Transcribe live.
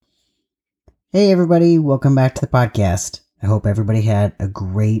Hey everybody, welcome back to the podcast. I hope everybody had a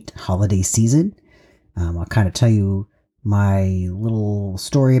great holiday season. I'll kind of tell you my little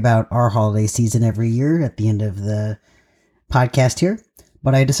story about our holiday season every year at the end of the podcast here.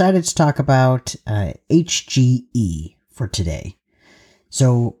 But I decided to talk about HGE for today.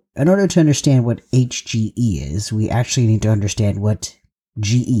 So in order to understand what HGE is, we actually need to understand what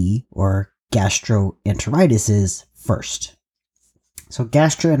GE or gastroenteritis is first. So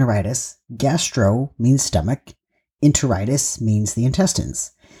gastroenteritis, gastro means stomach, enteritis means the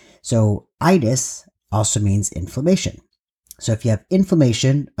intestines. So itis also means inflammation. So if you have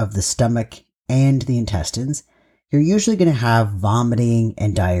inflammation of the stomach and the intestines, you're usually going to have vomiting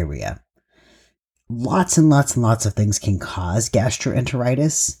and diarrhea. Lots and lots and lots of things can cause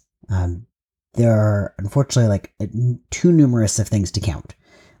gastroenteritis. There are unfortunately too numerous of things to count,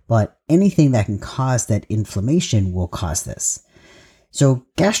 but anything that can cause that inflammation will cause this. So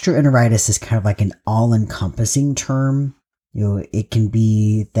gastroenteritis is kind of like an all-encompassing term. It can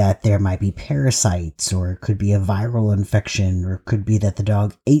be that there might be parasites, or it could be a viral infection, or it could be that the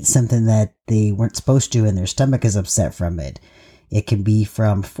dog ate something that they weren't supposed to and their stomach is upset from it. It can be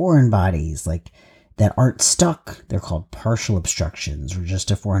from foreign bodies that aren't stuck. They're called partial obstructions, or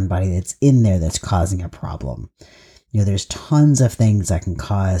just a foreign body that's in there that's causing a problem. There's tons of things that can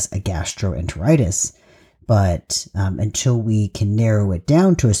cause a gastroenteritis. But until we can narrow it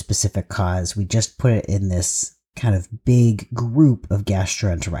down to a specific cause, we just put it in this kind of big group of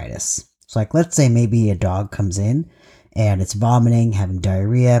gastroenteritis. So let's say maybe a dog comes in and it's vomiting, having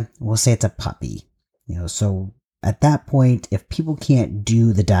diarrhea. We'll say it's a puppy. So at that point, if people can't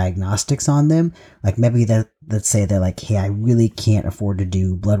do the diagnostics on them, let's say they're like, hey, I really can't afford to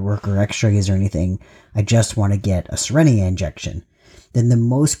do blood work or x-rays or anything. I just want to get a Serenia injection. Then the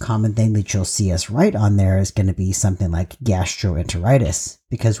most common thing that you'll see us write on there is going to be something like gastroenteritis,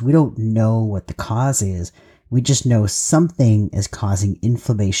 because we don't know what the cause is. We just know something is causing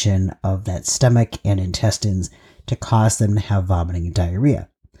inflammation of that stomach and intestines to cause them to have vomiting and diarrhea.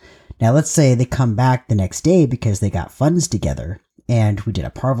 Now, let's say they come back the next day because they got funds together and we did a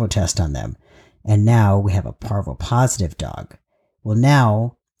parvo test on them, and now we have a parvo positive dog. Well,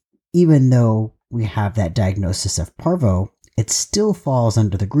 now, even though we have that diagnosis of parvo, it still falls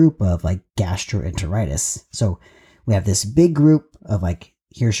under the group of gastroenteritis. So we have this big group of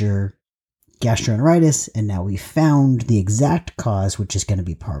here's your gastroenteritis, and now we found the exact cause, which is going to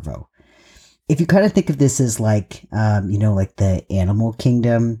be parvo. If you kind of think of this as the animal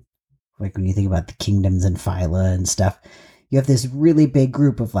kingdom, when you think about the kingdoms and phyla and stuff, you have this really big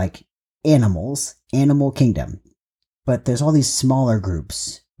group of animals, animal kingdom. But there's all these smaller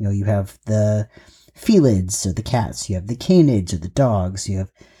groups. You have the felids, or the cats, you have the canids, or the dogs, you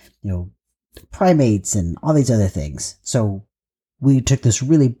have, primates and all these other things. So we took this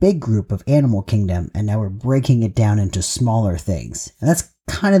really big group of animal kingdom and now we're breaking it down into smaller things. And that's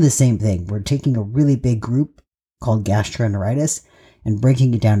kind of the same thing. We're taking a really big group called gastroenteritis and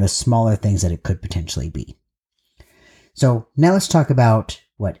breaking it down to smaller things that it could potentially be. So now let's talk about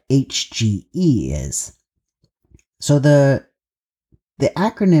what HGE is. So the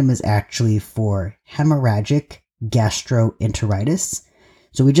acronym is actually for hemorrhagic gastroenteritis.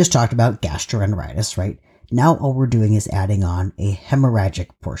 So we just talked about gastroenteritis, right? Now all we're doing is adding on a hemorrhagic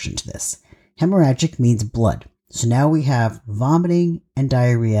portion to this. Hemorrhagic means blood. So now we have vomiting and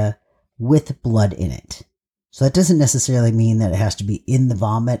diarrhea with blood in it. So that doesn't necessarily mean that it has to be in the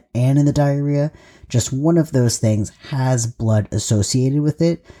vomit and in the diarrhea. Just one of those things has blood associated with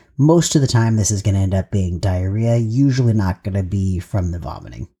it. Most of the time, this is going to end up being diarrhea, usually not going to be from the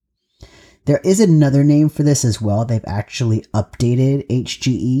vomiting. There is another name for this as well. They've actually updated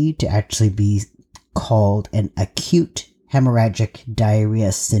HGE to actually be called an acute hemorrhagic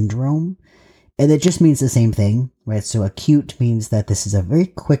diarrhea syndrome. And it just means the same thing, right? So acute means that this is a very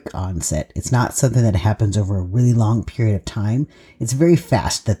quick onset. It's not something that happens over a really long period of time. It's very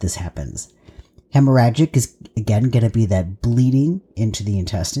fast that this happens. Hemorrhagic is, again, going to be that bleeding into the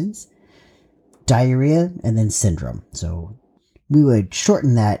intestines, diarrhea, and then syndrome. So we would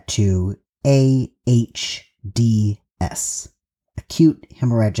shorten that to AHDS, acute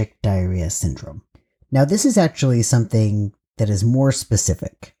hemorrhagic diarrhea syndrome. Now, this is actually something that is more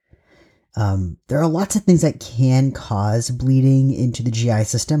specific. There are lots of things that can cause bleeding into the GI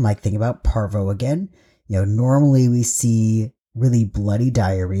system, think about parvo again. Normally we see really bloody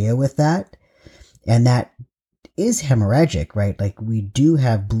diarrhea with that. And that is hemorrhagic, right? We do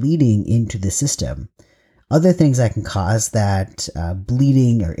have bleeding into the system. Other things that can cause that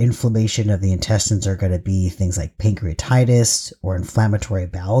bleeding or inflammation of the intestines are going to be things like pancreatitis or inflammatory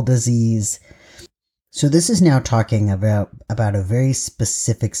bowel disease. So this is now talking about a very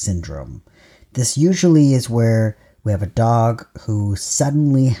specific syndrome. This usually is where we have a dog who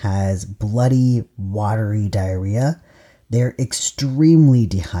suddenly has bloody, watery diarrhea. They're extremely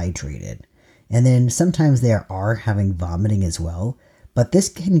dehydrated. And then sometimes they are having vomiting as well. But this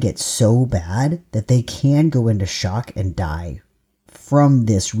can get so bad that they can go into shock and die from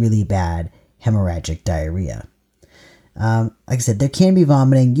this really bad hemorrhagic diarrhea. Like I said, there can be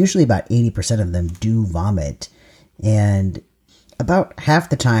vomiting. Usually about 80% of them do vomit. And about half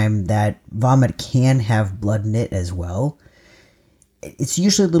the time that vomit can have blood in it as well. It's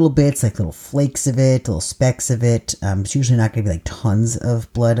usually little bits, like little flakes of it, little specks of it. It's usually not going to be like tons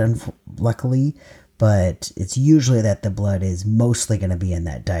of blood, luckily, but it's usually that the blood is mostly going to be in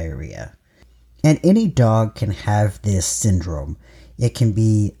that diarrhea. And any dog can have this syndrome. It can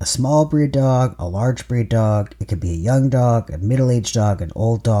be a small breed dog, a large breed dog. It could be a young dog, a middle-aged dog, an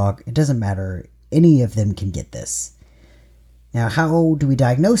old dog. It doesn't matter. Any of them can get this. Now, how do we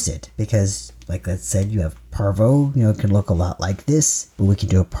diagnose it? Because, like I said, you have parvo, it can look a lot like this, but we can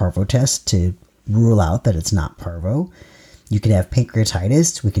do a parvo test to rule out that it's not parvo. You can have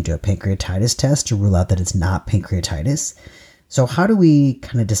pancreatitis. We can do a pancreatitis test to rule out that it's not pancreatitis. So how do we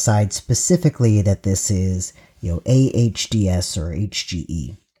kind of decide specifically that this is, AHDS or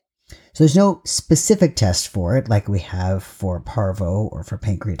HGE? So there's no specific test for it like we have for parvo or for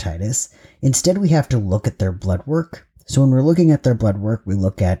pancreatitis. Instead, we have to look at their blood work. So when we're looking at their blood work, we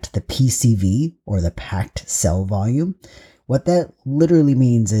look at the PCV, or the packed cell volume. What that literally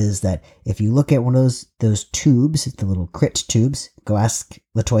means is that if you look at one of those tubes, the little crit tubes, go ask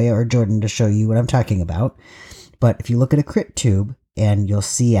Latoya or Jordan to show you what I'm talking about. But if you look at a crit tube, and you'll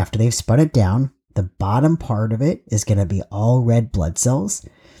see after they've spun it down, the bottom part of it is going to be all red blood cells.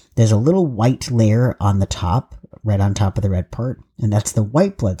 There's a little white layer on the top, right on top of the red part, and that's the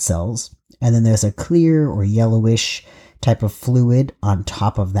white blood cells. And then there's a clear or yellowish type of fluid on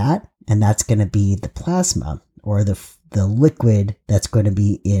top of that, and that's going to be the plasma, or the liquid that's going to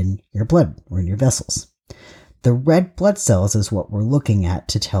be in your blood or in your vessels. The red blood cells is what we're looking at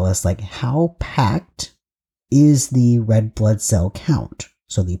to tell us how packed is the red blood cell count.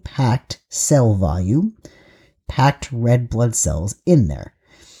 So the packed cell volume, packed red blood cells in there.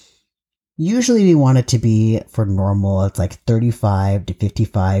 Usually we want it to be, for normal, it's like 35 to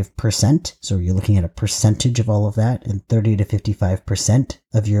 55%. So you're looking at a percentage of all of that, and 30 to 55%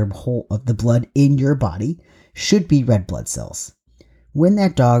 of the blood in your body should be red blood cells. When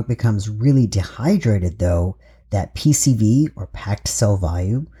that dog becomes really dehydrated, though, that PCV, or packed cell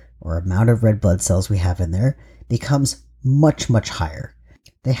volume, or amount of red blood cells we have in there, becomes much, much higher.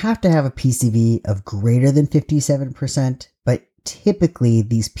 They have to have a PCV of greater than 57%, but typically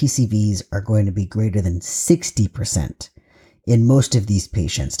these PCVs are going to be greater than 60% in most of these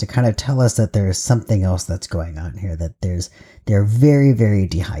patients, to kind of tell us that there's something else that's going on here, that they're very, very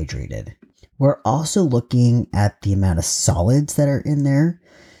dehydrated. We're also looking at the amount of solids that are in there.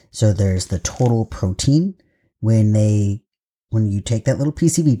 So there's the total protein. When you take that little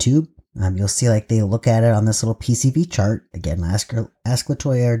PCV tube, you'll see they look at it on this little PCV chart. Again, ask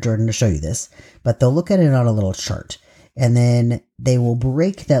Latoya or Jordan to show you this, but they'll look at it on a little chart. And then they will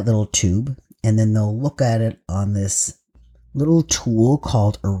break that little tube, and then they'll look at it on this little tool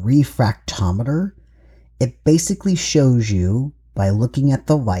called a refractometer. It basically shows you, by looking at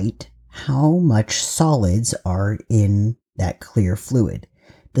the light, how much solids are in that clear fluid.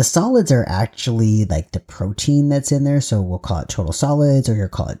 The solids are actually the protein that's in there, so we'll call it total solids, or you'll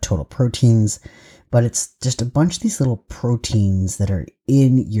call it total proteins. But it's just a bunch of these little proteins that are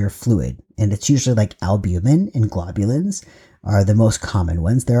in your fluid. And it's usually albumin and globulins are the most common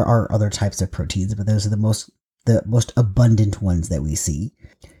ones. There are other types of proteins, but those are the most abundant ones that we see.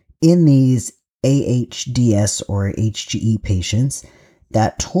 In these AHDS or HGE patients,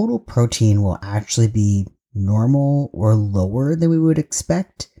 that total protein will actually be normal or lower than we would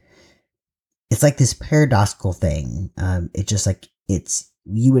expect. It's this paradoxical thing.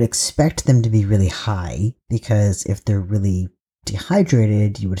 You would expect them to be really high, because if they're really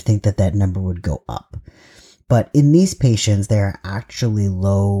dehydrated, you would think that number would go up. But in these patients, they're actually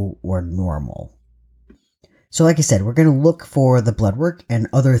low or normal. So like I said, we're going to look for the blood work and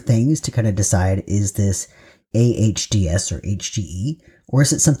other things to kind of decide, is this AHDS or HGE, or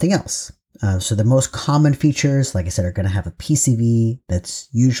is it something else? So the most common features, like I said, are going to have a PCV that's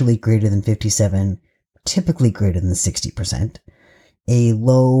usually greater than 57, typically greater than 60%. A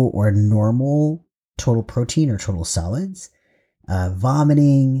low or normal total protein or total solids,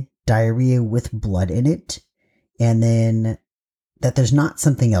 vomiting, diarrhea with blood in it, and then that there's not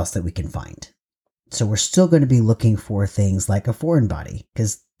something else that we can find. So we're still going to be looking for things like a foreign body,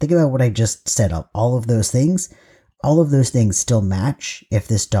 because think about what I just said. All of those things all of those things still match if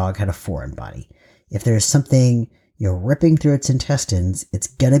this dog had a foreign body. If there's something ripping through its intestines, it's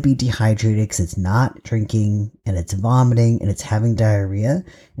going to be dehydrated because it's not drinking and it's vomiting and it's having diarrhea,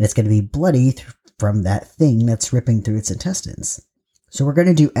 and it's going to be bloody from that thing that's ripping through its intestines. So we're going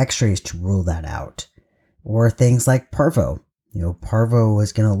to do x-rays to rule that out. Or things like parvo. Parvo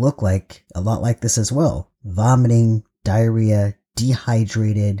is going to look like a lot like this as well. Vomiting, diarrhea,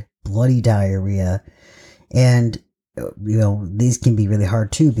 dehydrated, bloody diarrhea. And these can be really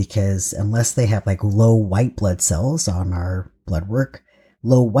hard too, because unless they have like low white blood cells on our blood work,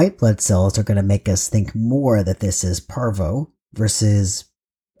 low white blood cells are going to make us think more that this is parvo versus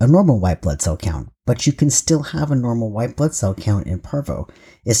a normal white blood cell count. But you can still have a normal white blood cell count in parvo,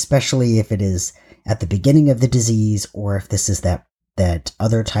 especially if it is at the beginning of the disease, or if this is that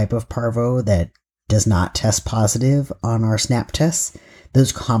other type of parvo that does not test positive on our SNAP tests.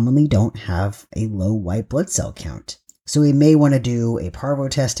 Those commonly don't have a low white blood cell count. So we may want to do a parvo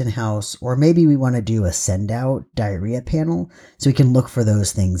test in-house, or maybe we want to do a send-out diarrhea panel so we can look for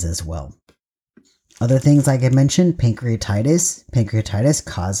those things as well. Other things like I mentioned, pancreatitis. Pancreatitis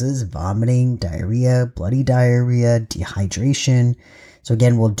causes vomiting, diarrhea, bloody diarrhea, dehydration. So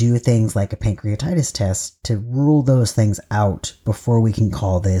again, we'll do things like a pancreatitis test to rule those things out before we can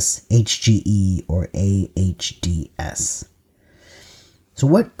call this HGE or AHDS. So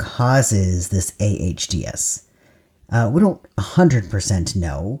what causes this AHDS? We don't 100%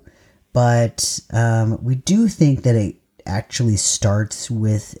 know, but we do think that it actually starts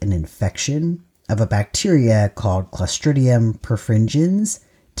with an infection of a bacteria called Clostridium perfringens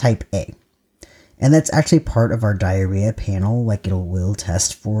type A. And that's actually part of our diarrhea panel, like will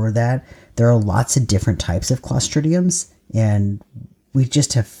test for that. There are lots of different types of Clostridiums, and we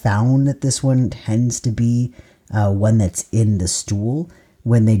just have found that this one tends to be one that's in the stool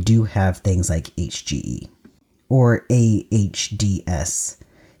when they do have things like HGE or AHDS.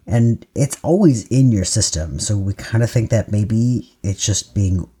 And it's always in your system, so we kind of think that maybe it's just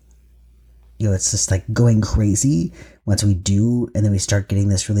being, it's just like going crazy once we do, and then we start getting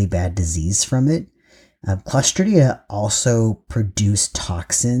this really bad disease from it. Clostridia also produce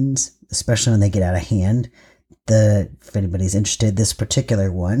toxins, especially when they get out of hand. If anybody's interested, this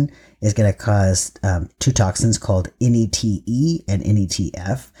particular one is going to cause two toxins called NETE and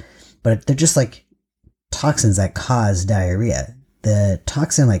NETF, but they're just like toxins that cause diarrhea. The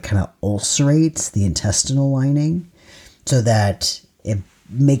toxin kind of ulcerates the intestinal lining so that it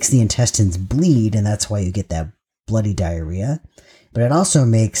makes the intestines bleed, and that's why you get that bloody diarrhea. But it also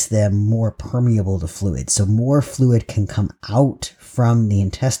makes them more permeable to fluid. So more fluid can come out from the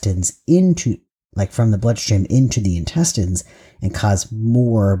intestines from the bloodstream into the intestines and cause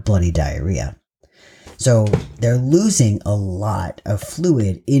more bloody diarrhea. So they're losing a lot of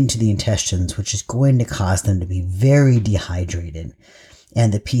fluid into the intestines, which is going to cause them to be very dehydrated.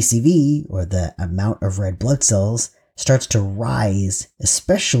 And the PCV, or the amount of red blood cells, starts to rise,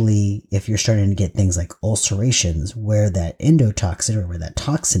 especially if you're starting to get things like ulcerations, where that endotoxin, or where that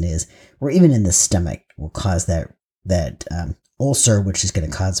toxin is, or even in the stomach, will cause that ulcer, which is going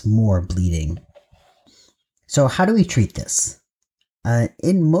to cause more bleeding. So how do we treat this?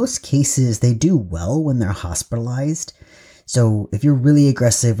 In most cases, they do well when they're hospitalized. So if you're really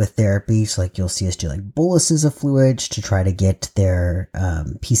aggressive with therapy, so you'll see us do boluses of fluids to try to get their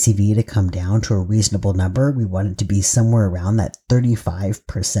PCV to come down to a reasonable number. We want it to be somewhere around that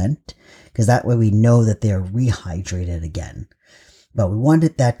 35%, because that way we know that they're rehydrated again. But we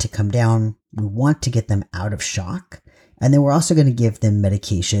wanted that to come down. We want to get them out of shock. And then we're also going to give them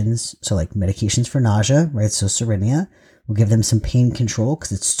medications. So medications for nausea, right? So Cerenia. We'll give them some pain control,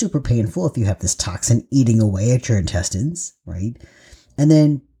 because it's super painful if you have this toxin eating away at your intestines, right? And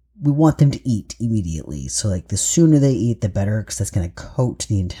then we want them to eat immediately. So the sooner they eat, the better, because that's going to coat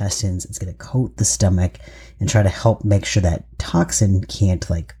the intestines. It's going to coat the stomach and try to help make sure that toxin can't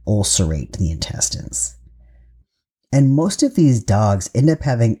ulcerate the intestines. And most of these dogs end up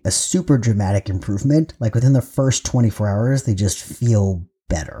having a super dramatic improvement. Within the first 24 hours, they just feel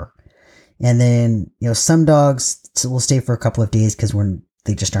better. And then, some dogs will stay for a couple of days because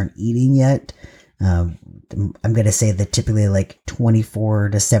they just aren't eating yet. I'm going to say that typically 24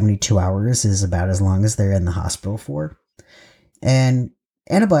 to 72 hours is about as long as they're in the hospital for. And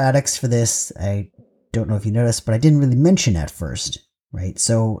antibiotics for this, I don't know if you noticed, but I didn't really mention at first, right?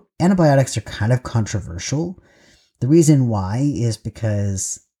 So antibiotics are kind of controversial. The reason why is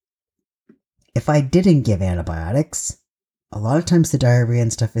because if I didn't give antibiotics, a lot of times the diarrhea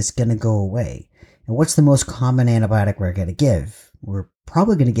and stuff is going to go away. And what's the most common antibiotic we're going to give? We're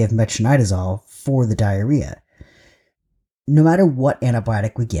probably going to give metronidazole for the diarrhea. No matter what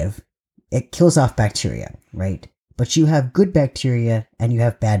antibiotic we give, it kills off bacteria, right? but you have good bacteria and you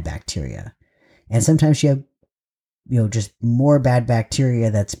have bad bacteria. And sometimes you have, just more bad bacteria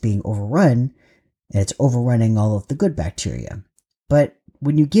that's being overrun, and it's overrunning all of the good bacteria. But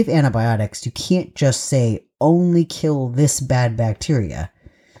when you give antibiotics, you can't just say, only kill this bad bacteria.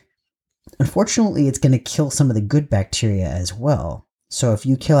 Unfortunately, it's going to kill some of the good bacteria as well. So if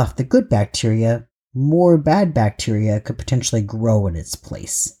you kill off the good bacteria, more bad bacteria could potentially grow in its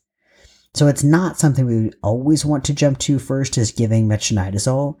place. So it's not something we always want to jump to first, is giving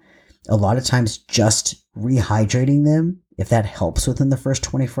metronidazole. A lot of times just rehydrating them, if that helps within the first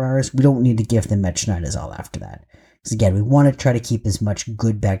 24 hours, we don't need to give them metronidazole after that. Because again, we want to try to keep as much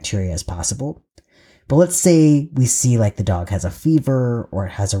good bacteria as possible. But let's say we see like the dog has a fever or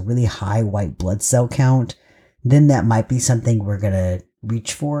it has a really high white blood cell count, then that might be something we're going to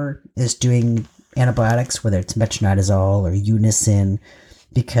reach for, is doing antibiotics, whether it's metronidazole or Unicin,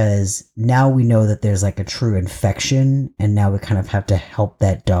 because now we know that there's like a true infection, and now we kind of have to help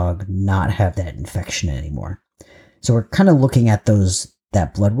that dog not have that infection anymore. So we're kind of looking at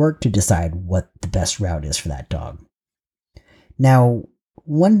that blood work to decide what the best route is for that dog. Now,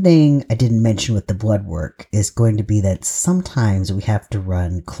 one thing I didn't mention with the blood work is going to be that sometimes we have to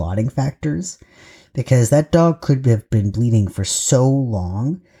run clotting factors, because that dog could have been bleeding for so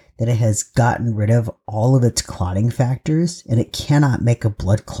long that it has gotten rid of all of its clotting factors and it cannot make a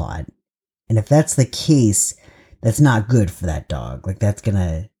blood clot. And if that's the case, that's not good for that dog. Like that's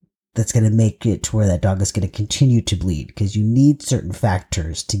gonna make it to where that dog is gonna continue to bleed, because you need certain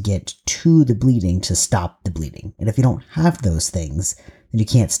factors to get to the bleeding to stop the bleeding. And if you don't have those things, then you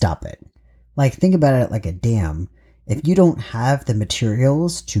can't stop it. Like, think about it like a dam. If you don't have the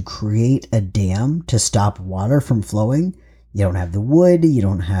materials to create a dam to stop water from flowing, you don't have the wood, you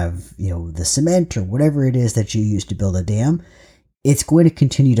don't have, the cement or whatever it is that you use to build a dam, it's going to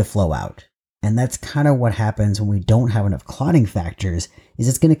continue to flow out. And that's kind of what happens when we don't have enough clotting factors, is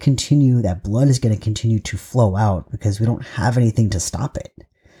it's going to continue, that blood is going to continue to flow out because we don't have anything to stop it.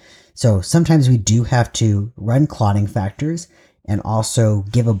 So sometimes we do have to run clotting factors and also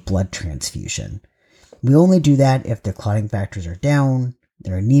give a blood transfusion. We only do that if the clotting factors are down,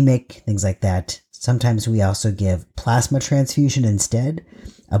 they're anemic, things like that. Sometimes we also give plasma transfusion instead.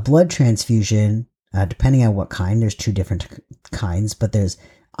 A blood transfusion, depending on what kind, there's two different kinds, but there's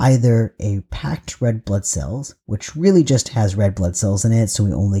either a packed red blood cells, which really just has red blood cells in it, so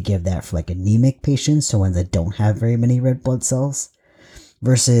we only give that for like anemic patients, so ones that don't have very many red blood cells,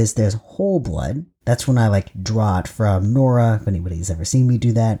 versus there's whole blood. That's when I draw it from Nora, if anybody's ever seen me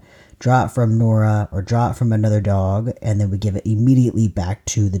do that. Draw it from Nora or draw it from another dog, and then we give it immediately back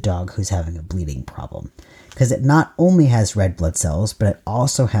to the dog who's having a bleeding problem. Because it not only has red blood cells, but it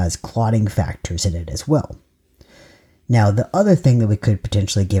also has clotting factors in it as well. Now, the other thing that we could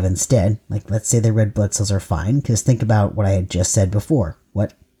potentially give instead, let's say the red blood cells are fine, because think about what I had just said before.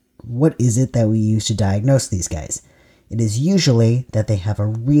 What is it that we use to diagnose these guys? It is usually that they have a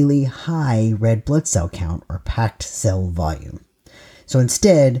really high red blood cell count or packed cell volume. So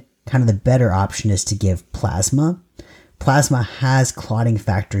instead, kind of the better option is to give plasma. Plasma has clotting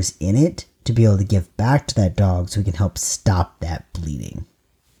factors in it to be able to give back to that dog so we can help stop that bleeding.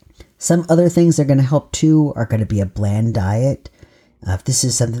 Some other things that are going to help too are going to be a bland diet. If this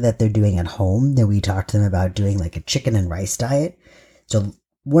is something that they're doing at home, then we talk to them about doing like a chicken and rice diet. So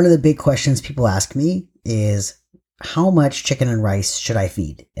one of the big questions people ask me is, how much chicken and rice should I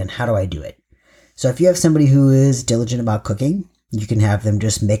feed and how do I do it? So if you have somebody who is diligent about cooking, you can have them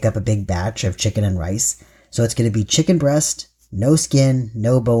just make up a big batch of chicken and rice. So it's going to be chicken breast, no skin,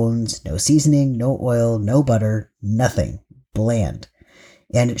 no bones, no seasoning, no oil, no butter, nothing. Bland.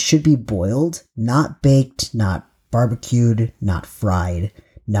 And it should be boiled, not baked, not barbecued, not fried,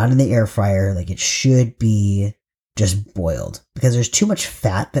 not in the air fryer. It should be just boiled, because there's too much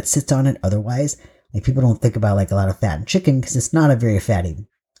fat that sits on it otherwise. People don't think about a lot of fat in chicken because it's not a very fatty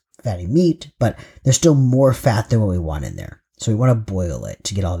meat, but there's still more fat than what we want in there. So we want to boil it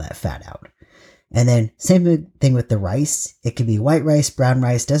to get all that fat out. And then same thing with the rice. It could be white rice, brown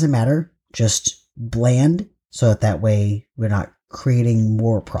rice, doesn't matter. Just bland, so that way we're not creating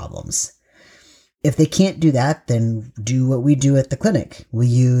more problems. If they can't do that, then do what we do at the clinic. We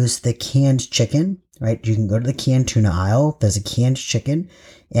use the canned chicken, right? You can go to the canned tuna aisle. There's a canned chicken.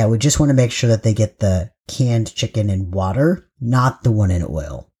 And we just want to make sure that they get the canned chicken in water, not the one in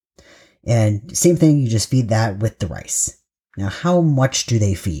oil. And same thing, you just feed that with the rice. Now, how much do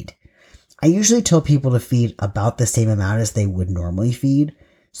they feed? I usually tell people to feed about the same amount as they would normally feed.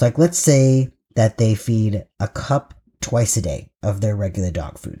 So let's say that they feed a cup twice a day of their regular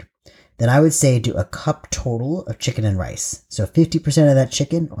dog food. Then I would say do a cup total of chicken and rice. So 50% of that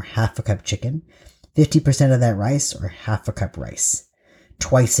chicken, or half a cup chicken, 50% of that rice, or half a cup rice,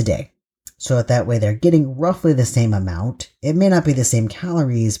 twice a day. So that way they're getting roughly the same amount. It may not be the same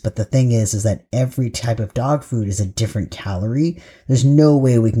calories, but the thing is that every type of dog food is a different calorie. There's no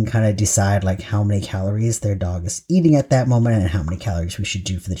way we can kind of decide like how many calories their dog is eating at that moment and how many calories we should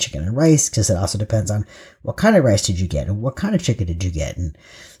do for the chicken and rice, because it also depends on what kind of rice did you get and what kind of chicken did you get. And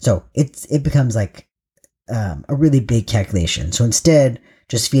so it becomes like a really big calculation. So instead,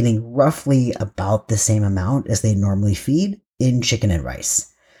 just feeding roughly about the same amount as they normally feed in chicken and rice.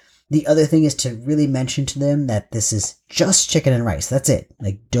 The other thing is to really mention to them that this is just chicken and rice. That's it.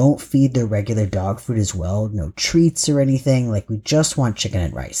 Like, don't feed their regular dog food as well. No treats or anything. Like, we just want chicken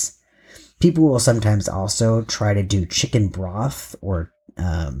and rice. People will sometimes also try to do chicken broth or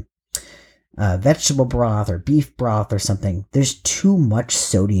vegetable broth or beef broth or something. There's too much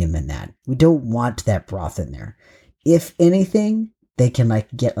sodium in that. We don't want that broth in there. If anything, they can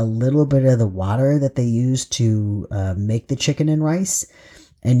like get a little bit of the water that they use to make the chicken and rice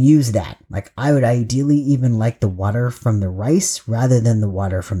and use that. Like, I would ideally even like the water from the rice rather than the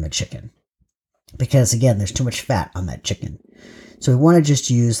water from the chicken. Because again, there's too much fat on that chicken. So we want to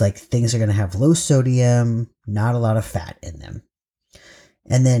just use like things that are going to have low sodium, not a lot of fat in them.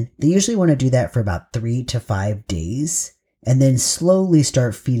 And then they usually want to do that for about 3 to 5 days and then slowly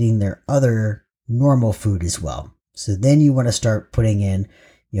start feeding their other normal food as well. So then you want to start putting in,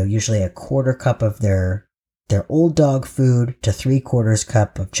 usually a quarter cup of their old dog food to 3/4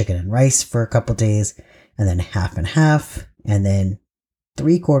 cup of chicken and rice for a couple days, and then half and half, and then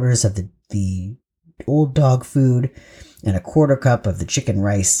 3/4 of the old dog food and a quarter cup of the chicken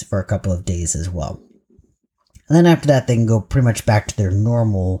rice for a couple of days as well. And then after that, they can go pretty much back to their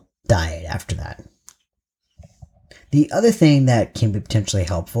normal diet after that. The other thing that can be potentially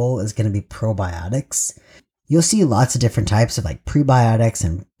helpful is going to be probiotics. You'll see lots of different types of like prebiotics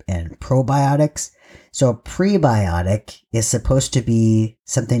and probiotics. So a prebiotic is supposed to be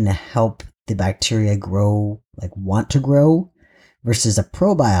something to help the bacteria grow, like want to grow, versus a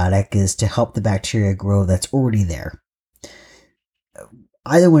probiotic is to help the bacteria grow that's already there.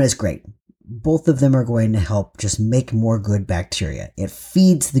 Either one is great. Both of them are going to help just make more good bacteria. It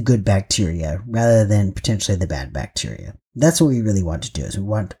feeds the good bacteria rather than potentially the bad bacteria. That's what we really want to do, is we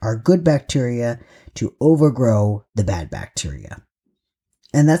want our good bacteria to overgrow the bad bacteria.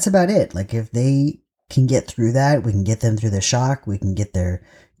 And that's about it. Like, if they can get through that, we can get them through the shock, we can get their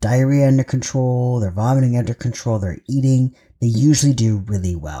diarrhea under control, their vomiting under control, their eating. They usually do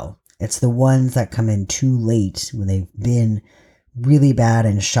really well. It's the ones that come in too late when they've been really bad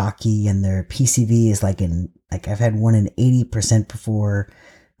and shocky and their PCV is like I've had one in 80% before.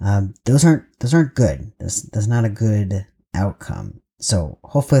 Those aren't good. That's not a good outcome. So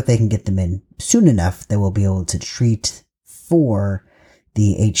hopefully if they can get them in soon enough, they will be able to treat for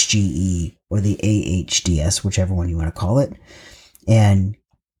the HGE or the AHDS, whichever one you want to call it, and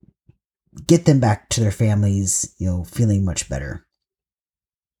get them back to their families, feeling much better.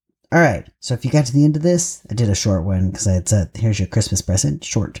 All right. So if you got to the end of this, I did a short one because I said, here's your Christmas present,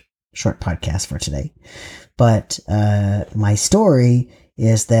 short podcast for today. But my story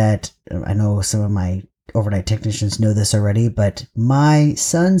is that I know some of my overnight technicians know this already, but my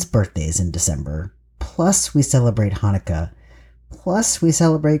son's birthday is in December. Plus we celebrate Hanukkah. Plus we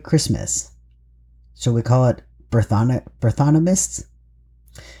celebrate Christmas. So we call it Birthonomists.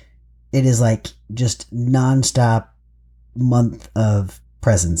 It is like just nonstop month of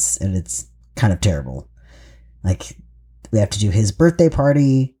presents, and it's kind of terrible. Like, we have to do his birthday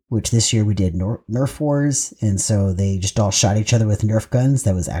party, which this year we did Nerf Wars, and so they just all shot each other with Nerf guns.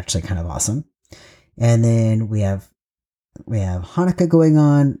 That was actually kind of awesome. And then we have Hanukkah going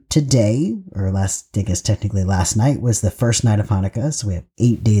on today, or I guess technically last night was the first night of Hanukkah, so we have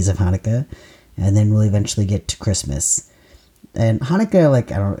 8 days of Hanukkah, and then we'll eventually get to Christmas. And Hanukkah,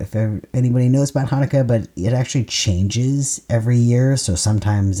 like, I don't know if anybody knows about Hanukkah, but it actually changes every year. So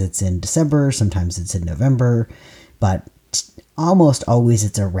sometimes it's in December, sometimes it's in November, but almost always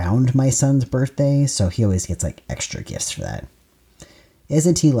it's around my son's birthday. So he always gets like extra gifts for that.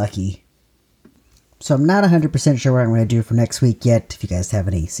 Isn't he lucky? So I'm not 100% sure what I'm going to do for next week yet. If you guys have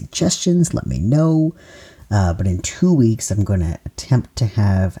any suggestions, let me know. But in 2 weeks, I'm going to attempt to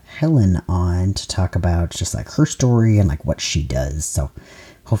have Helen on to talk about just like her story and like what she does. So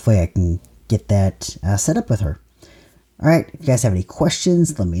hopefully I can get that set up with her. All right. If you guys have any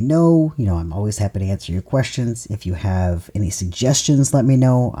questions, let me know. I'm always happy to answer your questions. If you have any suggestions, let me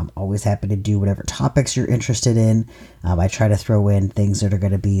know. I'm always happy to do whatever topics you're interested in. I try to throw in things that are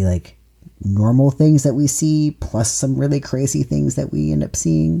going to be like normal things that we see, plus some really crazy things that we end up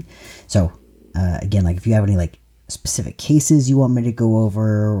seeing. So again, like if you have any like specific cases you want me to go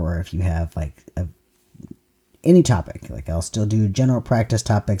over, or if you have like a any topic. Like I'll still do general practice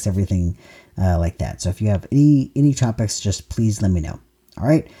topics, everything like that. So if you have any topics, just please let me know. All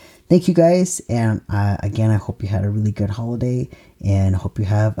right. Thank you guys. And again, I hope you had a really good holiday and hope you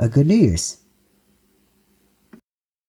have a good New Year's.